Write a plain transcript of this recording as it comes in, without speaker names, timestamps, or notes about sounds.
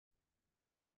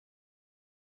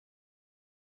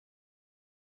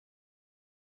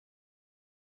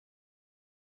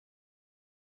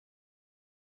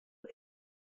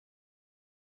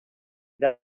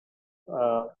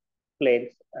uh,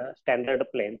 planes, standard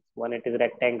planes. One it is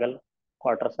rectangle,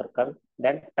 quarter circle,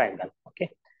 then triangle. Okay.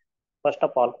 First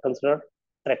of all, consider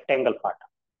rectangle part.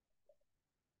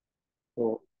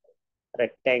 So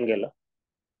rectangle,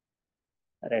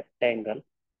 rectangle,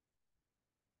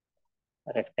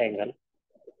 rectangle,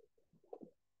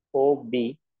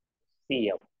 OBCF,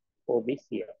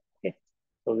 OBCF. Okay.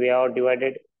 So we have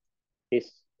divided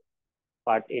this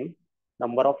part in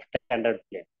number of standard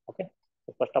plane. Okay.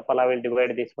 So first of all, I will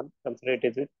divide this one. Consider it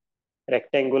is with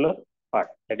rectangular part,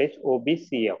 that is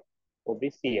OBCF.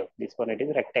 OBCF. This one it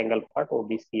is rectangle part,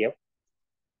 OBCF.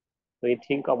 So we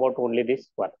think about only this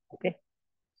one. Okay.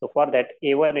 So for that,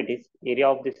 A1 it is area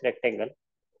of this rectangle.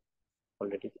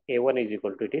 It is A1 is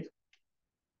equal to, it is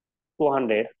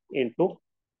 200 into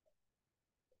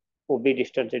OB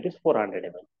distance, it is 400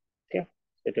 mm. Okay.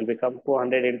 So it will become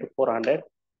 200 into 400,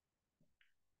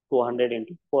 200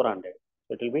 into 400.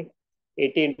 So it will be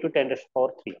 80 into 10 raised to the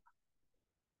power 3.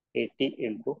 80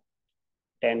 into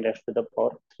 10 raised to the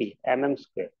power 3 mm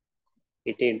square.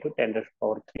 80 into 10 raised to the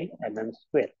power 3 mm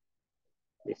square.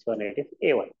 This one it is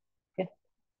A1. Okay.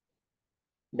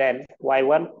 Then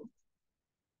Y1,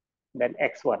 then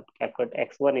X1. Calculate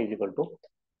X1 is equal to,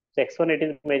 so X1 it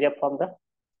is measured from the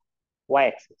Y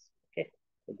axis. Okay.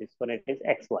 So this one it is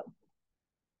X1.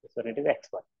 This one it is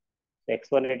X1. So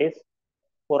X1 it is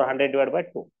 400 divided by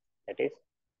 2. That is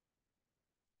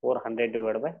 400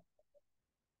 divided by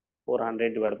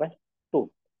 400 divided by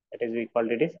 2. That is we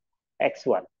called it is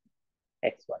X1.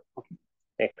 X1. Okay.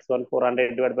 X1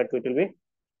 400 divided by 2, it will be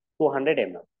 200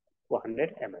 mm.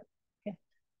 200 mm. Okay.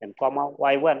 And comma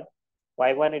Y1.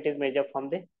 Y1 it is measured from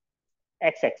the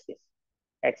X axis.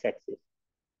 X axis.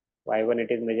 Y1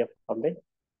 it is measured from the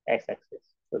X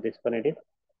axis. So this one it is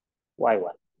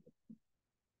Y1.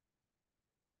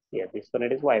 Yeah, this one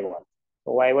it is Y1.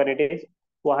 So Y1 it is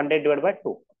 200 divided by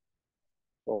 2.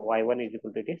 So Y1 is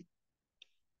equal to, it is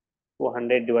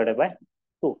 200 divided by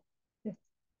 2. Okay.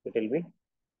 It will be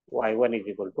Y1 is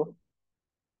equal to,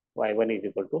 Y1 is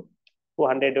equal to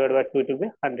 200 divided by 2, it will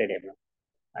be 100 mm.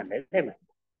 100 mm.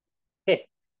 Okay.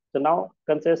 So now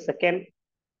consider second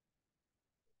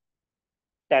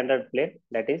standard plane,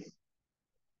 that is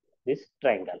this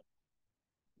triangle.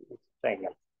 This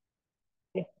triangle.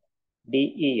 Okay.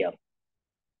 DEF.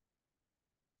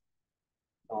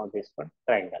 Now this one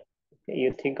triangle. Okay.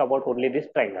 You think about only this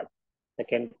triangle.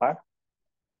 Second part,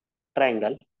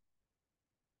 triangle,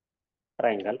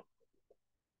 triangle,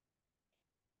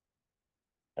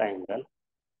 triangle,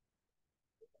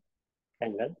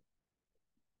 triangle,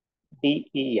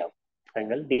 DEF,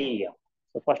 triangle DEF.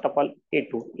 So first of all,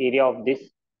 A2, area of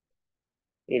this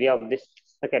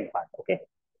second part. Okay.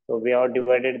 So we have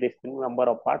divided this in number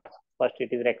of parts. First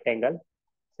it is rectangle,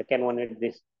 second one is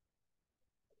this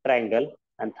triangle,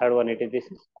 and third one it is this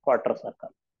quarter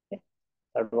circle. Okay.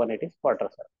 Third one it is quarter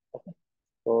circle. Okay.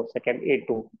 So second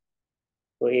A2.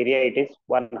 So area it is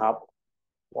one half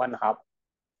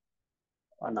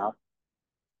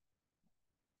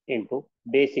into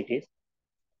base, it is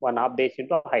one half base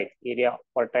into height. Area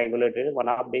for triangular it is one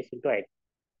half base into height.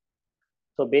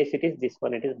 So base it is this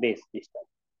one, it is base this time.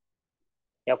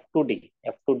 F2D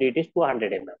it is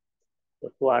 200 mm. So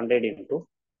 200 into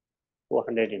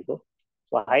 200 into,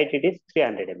 so height it is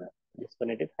 300 mm. This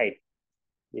one it is height.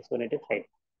 This one it is height.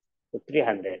 So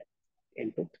 300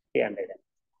 into 300 mm.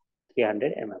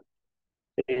 300 mm. So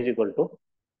it is equal to, so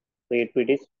it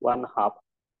is one half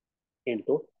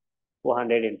into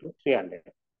 200 into 300.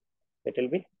 It will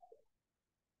be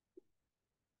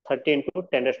 30 into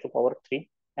 10 raised to the power 3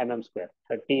 mm square.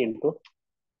 30 into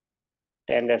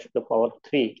 10 raised to the power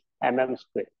 3 mm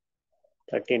square.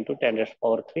 30 into 10 raised to the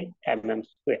power 3 mm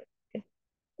square. Okay.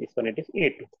 This one it is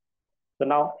A2. So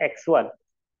now X1,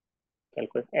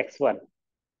 calculate X1.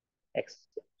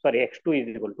 X2 is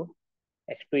equal to,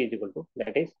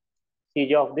 that is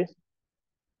CJ of this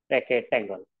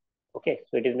rectangle. Okay.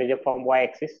 So it is measured from Y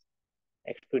axis.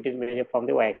 X2 it is measured from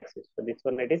the Y axis. So this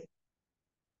one it is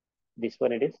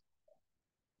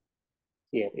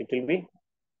here. It will be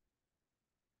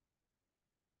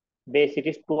base, it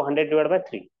is 200 divided by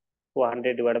 3.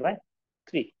 200 divided by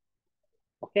 3.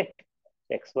 Okay.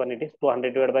 X1 it is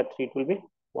 200 divided by 3, it will be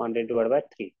 200 divided by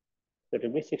 3. So it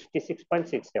will be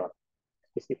 66.67.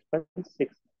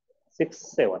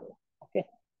 66.667. Okay.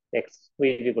 X2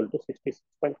 is equal to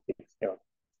 66.67.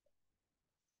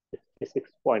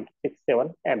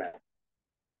 66.67 mm.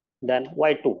 Then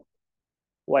Y2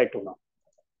 now.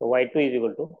 So Y2 is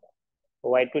equal to,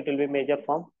 Y2 it will be measured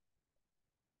from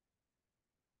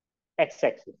X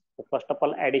axis. So first of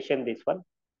all, addition this one.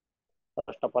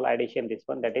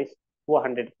 That is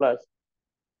 200 plus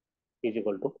is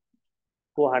equal to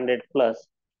 200 plus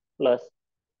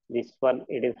this one,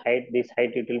 it is height, this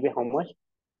height it will be how much?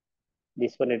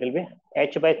 This one it will be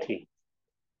h by 3.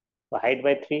 So height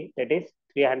by 3, that is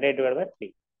 300 divided by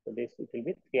 3. So this it will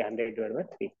be 300 divided by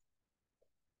 3. It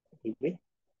will be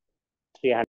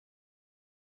 300.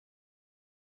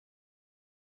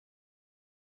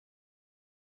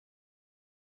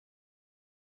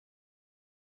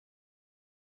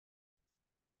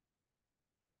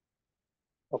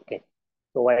 Okay.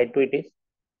 So y2 it is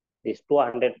this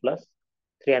 200 plus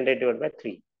 300 divided by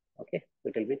 3. Okay. So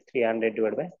it will be 300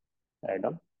 divided by, write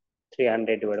down,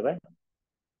 300 divided by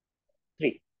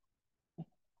 3.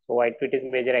 So y2 it is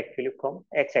measured actually from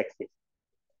x-axis.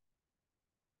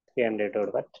 300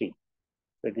 divided by 3.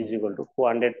 So it is equal to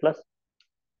 200 plus.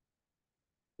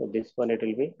 So this one it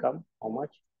will become how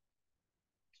much?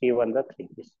 3 1 the 3.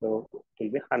 So it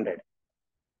will be 100.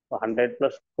 So 100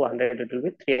 plus 200 it will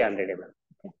be 300 mm.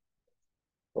 Okay.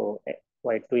 So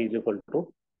y2 is equal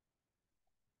to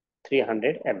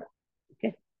 300 mm.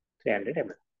 Okay. 300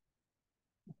 mm.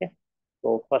 Okay.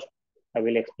 So first I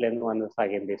will explain once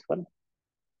again this one.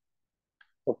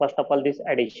 So first of all, this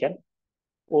addition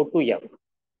O to F.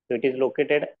 So it is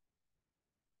located,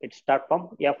 it start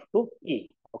from F to E.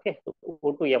 Okay. So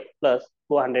O to F plus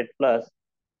 200 plus,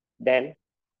 then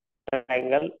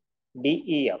triangle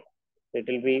DEF. So it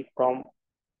will be from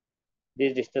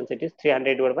this distance, it is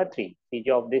 300 divided by 3. CG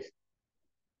of this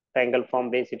triangle from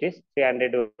base, it is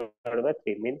 300 divided by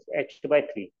 3, means h by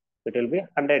 3. So it will be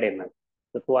 100 mm.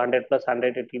 So 200 plus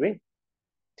 100, it will be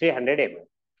 300 mm.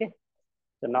 Okay.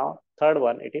 So now third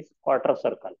one, it is quarter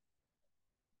circle.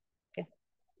 Okay.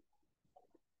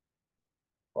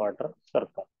 Quarter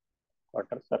circle.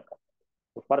 Quarter circle.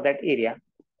 So for that area,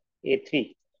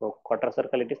 A3. So quarter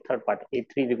circle, it is third part.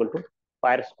 A3 is equal to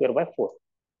pi square by 4.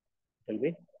 It will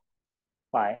be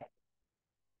pi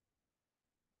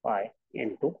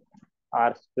into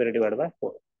r square divided by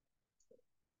 4.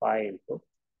 Pi into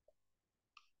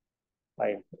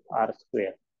r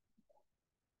square.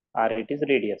 R it is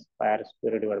radius. Pi r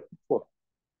square divided by 4.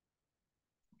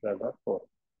 Divided by 4.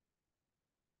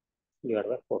 Divided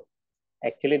by 4.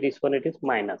 Actually, this one it is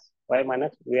minus. Why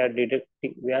minus? We are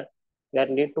deducting. We are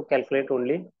need to calculate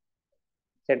only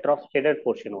center of shaded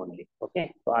portion only.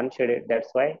 Okay. So unshaded.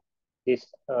 That's why this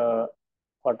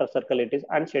quarter circle, it is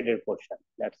unshaded portion.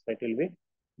 That's why it will be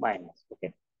minus.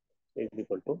 Okay. So is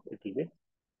equal to, it will be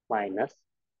minus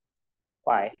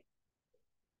pi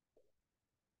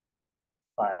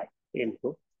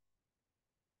into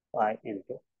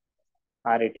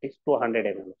r, it is 200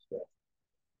 mm square.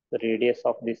 The radius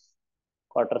of this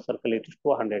quarter circle, it is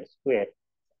 200 square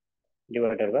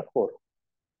divided by 4.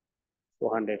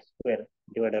 200 square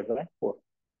divided by 4.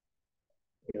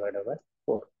 Divided by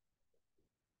 4.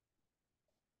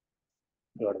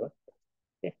 Divided by 4.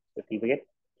 Okay. So it will be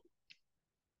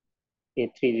A3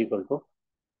 is equal to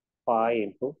pi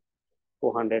into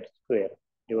 200 square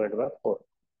divided by 4.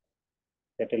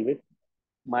 That will be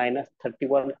minus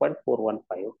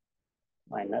 31.415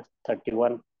 minus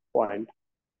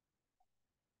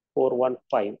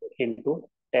 31.415 into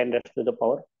 10 raised to the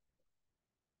power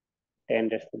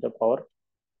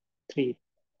 3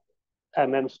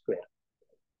 mm square.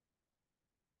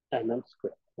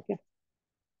 Okay.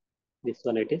 This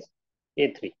one it is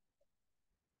A3.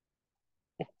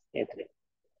 Okay. A3.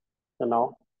 So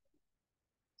now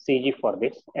CG for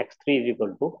this, x3 is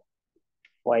equal to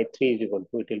y3 is equal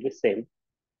to, it will be same,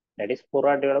 that is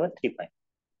 4r divided by 3 pi.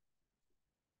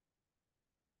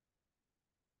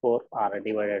 4r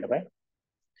divided by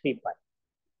 3 pi.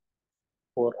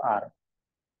 4r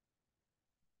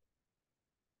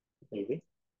will be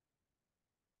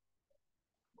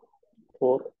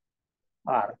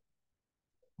 4r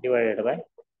divided by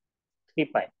 3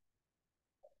 pi.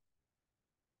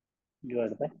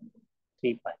 Divided by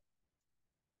 3 pi.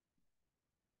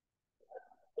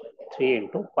 3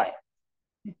 into pi.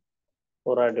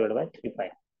 4r divided by 3 pi.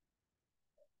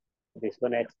 This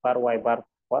one x bar, y bar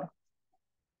for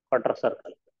quarter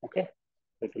circle. Okay.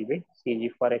 It will be CG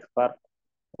for x bar,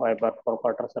 y bar for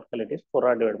quarter circle, it is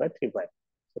 4r divided by 3 pi.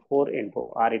 So 4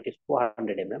 into r, it is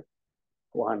 200 mm.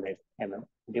 200 mm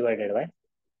divided by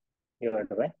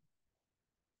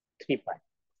 3 pi.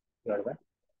 Divided by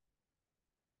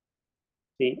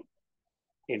 3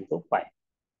 into pi.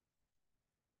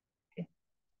 Okay.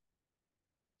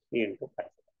 3 into pi.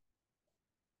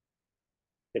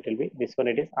 It will be, this one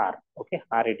it is r. Okay.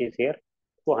 R it is here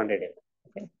 200 mm.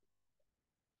 Okay.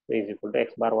 So is equal to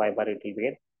x bar, y bar, it will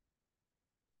be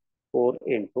 4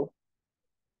 into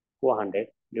 200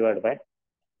 divided by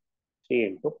 3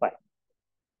 into pi.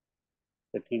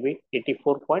 It will be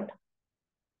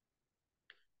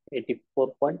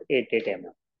 84.88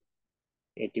 mm.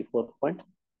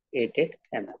 84.88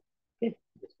 mm. Okay,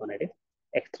 this one it is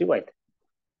x3 y3.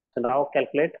 So now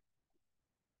calculate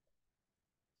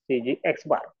CG x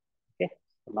bar. Okay,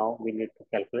 so now we need to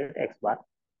calculate x bar.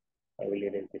 I will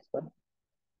erase this one.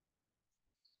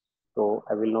 So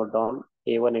I will note down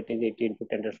A1 it is 80 into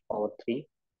 10 to the power 3,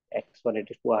 X1 it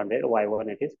is 200, Y1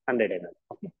 it is 100 mm.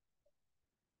 Okay,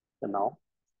 so now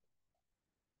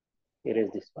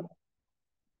erase this one.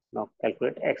 Now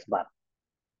calculate x bar.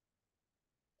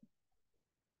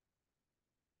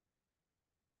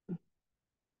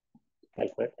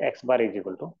 Calculate x bar is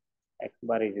equal to x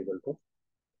bar is equal to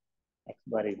x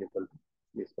bar is equal to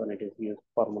this one. It is used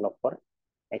formula for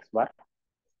x bar.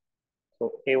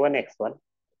 So A1 x1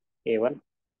 A1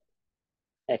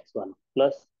 x1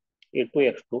 plus A2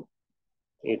 x2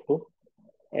 A2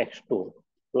 x2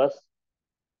 plus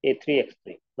A3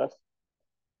 x3 plus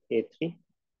A3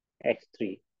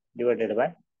 x3 divided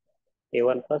by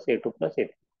A1 plus A2 plus A3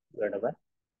 divided by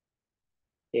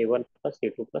A1 plus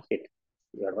A2 plus A3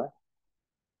 divided by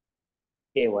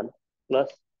A1 plus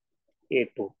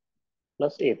A2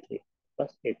 plus A3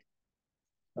 plus A3.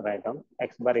 Write down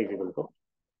x bar is equal to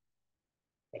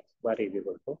x bar is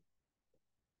equal to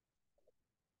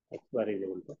x bar is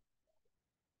equal to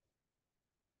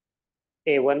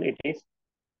A1 it is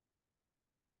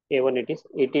A1 it is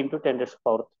 80 into 10 raised to the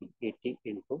power 3 80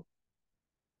 into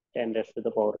 10 raised to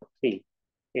the power 3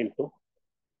 into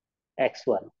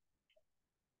x1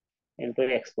 into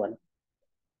x1.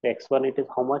 X1 it is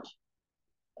how much?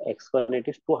 X1 it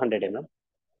is 200 mm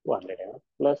 200 mm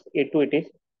plus A2 it is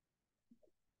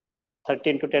 30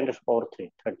 into 10 raised to the power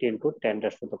 3 30 into 10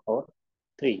 raised to the power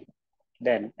 3.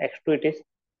 Then x2 it is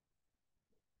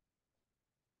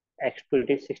x2 it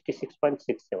is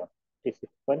 66.67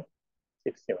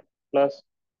 66.67 plus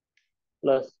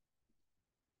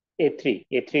A3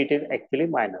 it is actually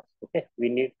minus. Okay, we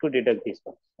need to deduct this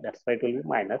one. That's why it will be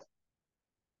minus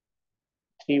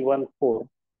 314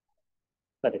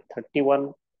 sorry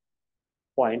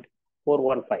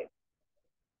 31.415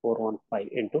 415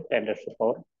 into 10 raised to the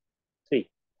power 3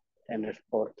 10 raised to the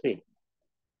power 3.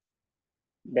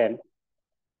 Then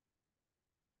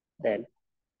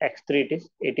x3 it is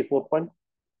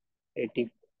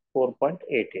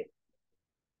 84.88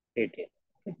 okay,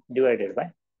 divided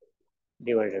by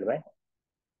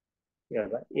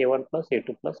A1 plus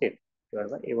A2 plus A3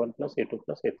 divided by A1 plus A2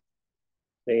 plus A3.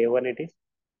 So A1 it is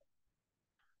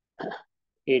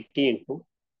 80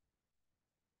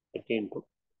 into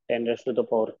 10 raised to the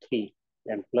power 3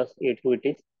 and plus A2 it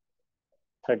is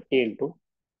 30 into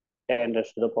 10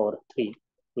 raised to the power 3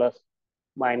 plus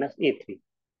minus A3.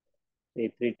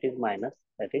 A3 it is minus,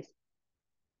 that is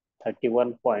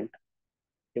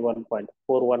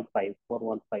 31.415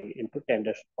 into 10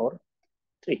 raised to the power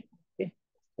 3. Okay,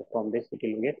 so from this it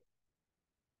will get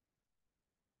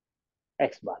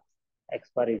x bar.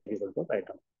 X bar is equal to, write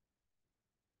down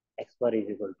x bar is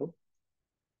equal to,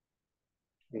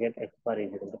 we get x bar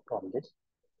is equal to from this.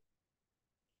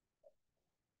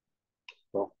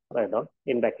 So write down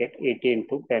in bracket 80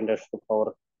 into 10 raised to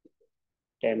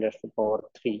the power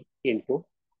 3 into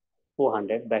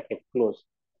 200 bracket close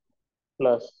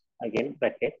plus again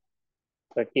bracket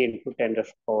 30 into 10 raised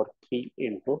to the power 3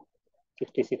 into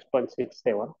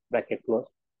 66.67 bracket close,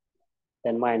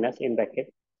 then minus in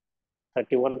bracket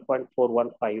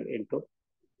 31.415 into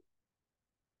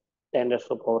 10 raised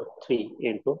to the power 3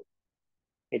 into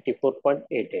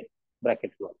 84.88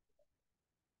 bracket close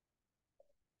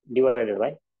divided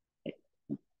by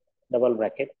double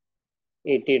bracket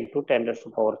 80 into 10 raised to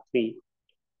the power 3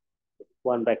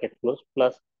 one bracket close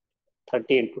plus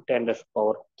 30 into 10 raised to the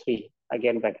power 3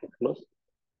 again bracket close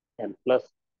and plus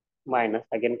minus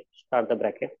again start the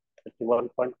bracket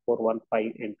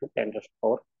 31.415 into 10 raised to the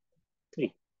power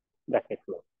 3 bracket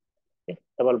close. Okay,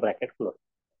 double bracket close.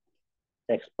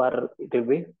 X bar it will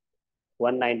be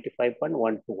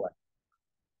 195.121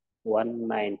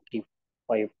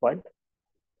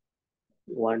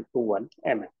 195.121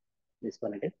 mm. This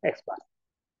one it is x bar.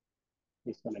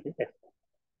 This one it is x bar.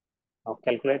 Now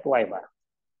calculate y bar.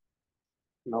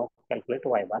 Now calculate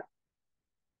y bar.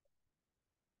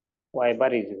 Y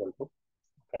bar is equal to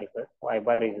calculate y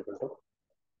bar is equal to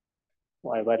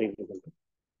y bar is equal to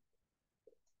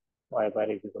y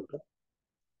bar is equal to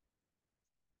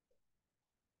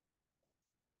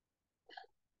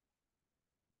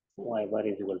y bar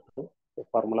is equal to the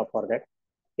formula for that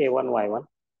a1 y1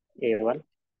 a1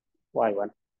 y1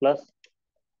 plus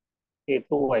a2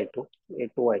 y2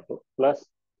 a2 y2 plus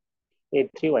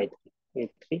a3 y3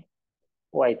 a3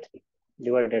 y3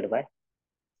 divided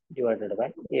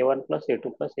by a1 plus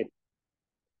a2 plus a3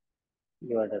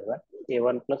 divided by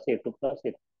a1 plus a2 plus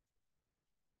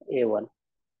a1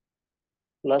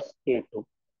 plus a2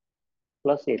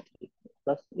 plus a3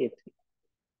 plus a3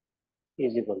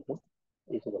 is equal to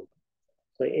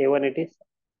So a1 it is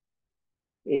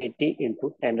 80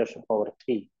 into 10 raised to power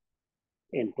 3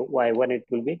 into y1 it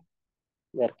will be,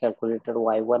 we are calculated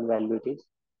y1 value it is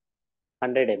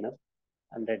 100 mm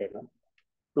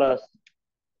plus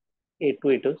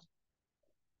a2 it is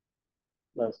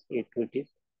plus a2 it is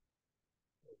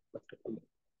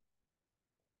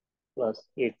plus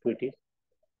a2 it is,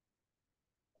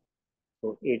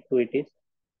 so a2 it is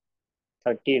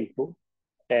 30 into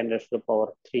 10 raised to the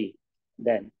power 3,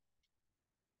 then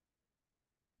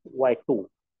y2,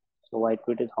 so y2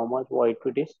 it is how much, y2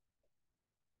 it is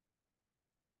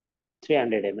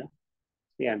 300 mm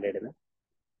 300 mm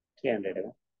 300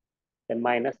 mm, then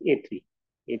minus a3,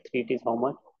 a3 it is how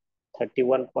much,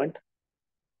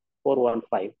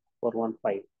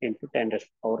 31.415 into 10 raised to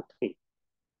the power 3,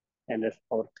 10 raised to the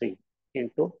power 3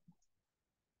 into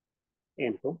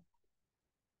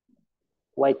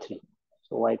y3,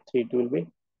 so y3 it will be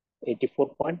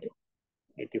 84.88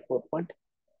 84.88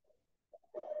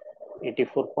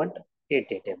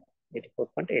 mm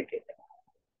 84.88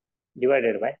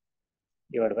 divided by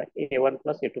a1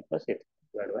 plus a2 plus a3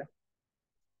 divided by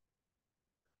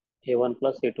a1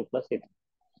 plus a2 plus a3.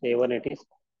 So a1 it is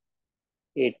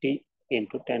 80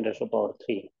 into 10 raised to the power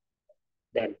 3,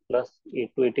 then plus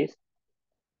a2 it is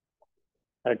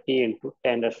 30 into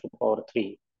 10 raised to the power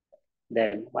 3,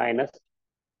 then minus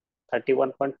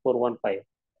 31.415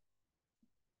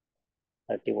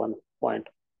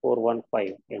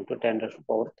 31.415 into 10 raised to the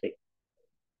power 3.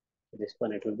 So this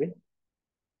one it will be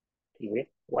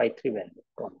y3 value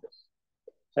from this.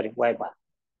 Sorry, y bar.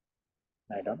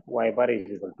 Write down y bar is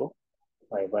equal to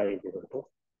y bar is equal to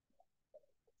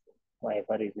y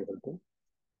bar is equal to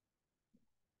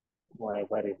y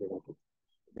bar is equal to,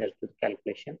 there's this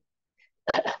calculation.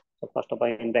 So first of all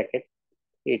in bracket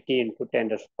 80 into 10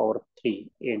 raised to the power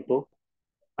 3 into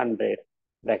 100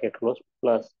 bracket close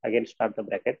plus again start the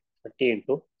bracket 30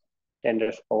 into 10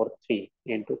 raised to the power 3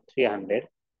 into 300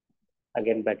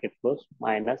 again bracket close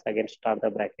minus again start the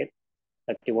bracket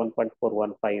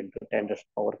 31.415 into 10 raised to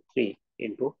the power 3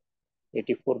 into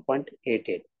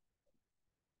 84.88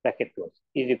 bracket close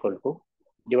is equal to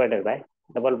divided by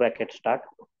double bracket start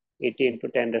 80 into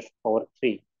 10 raised to the power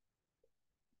 3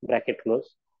 bracket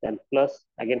close, then plus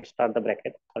again start the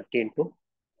bracket 30 into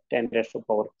 10 raised to the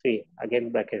power 3 again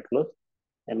bracket close,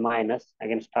 and minus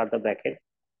again start the bracket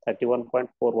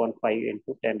 31.415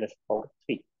 into 10 raised to the power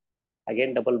 3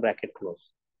 again double bracket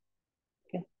close,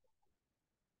 okay,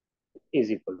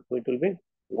 is equal to, it will be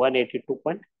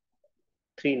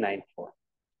 182.394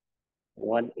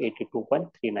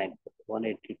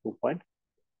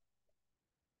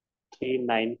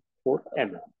 182.394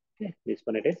 mm. Okay, this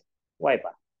one it is y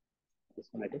bar, this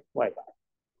one it is y bar,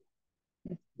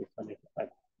 this one it is y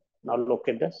bar. Now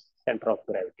locate the center of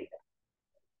gravity here.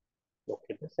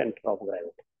 Locate the center of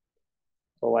gravity.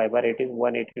 So y bar it is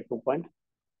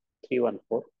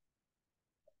 182.314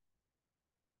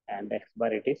 and x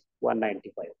bar it is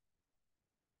 195. It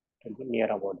will be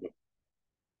near about this.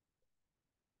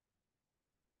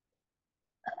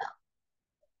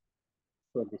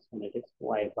 So this one it is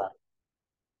y bar.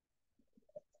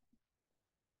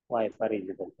 Y bar is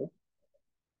equal to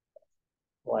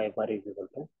y bar is equal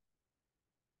to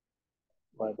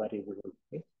y bar is equal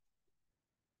to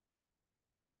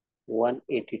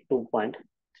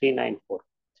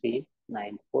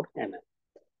 182.394 mm,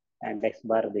 and x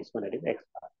bar, this one it is x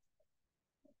bar.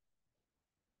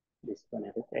 This one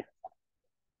it is x bar.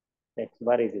 X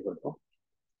bar is equal to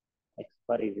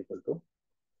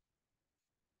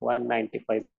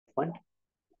 195 point,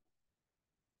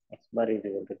 x bar is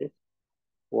equal to this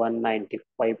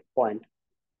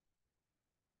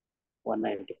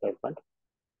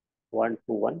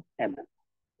 195.121 mm.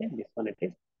 Okay, this one it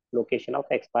is location of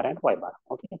x bar and y bar.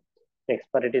 Okay, the x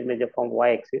bar it is measured from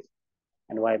y axis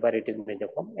and y bar it is measured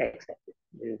from x axis.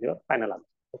 This is your final answer.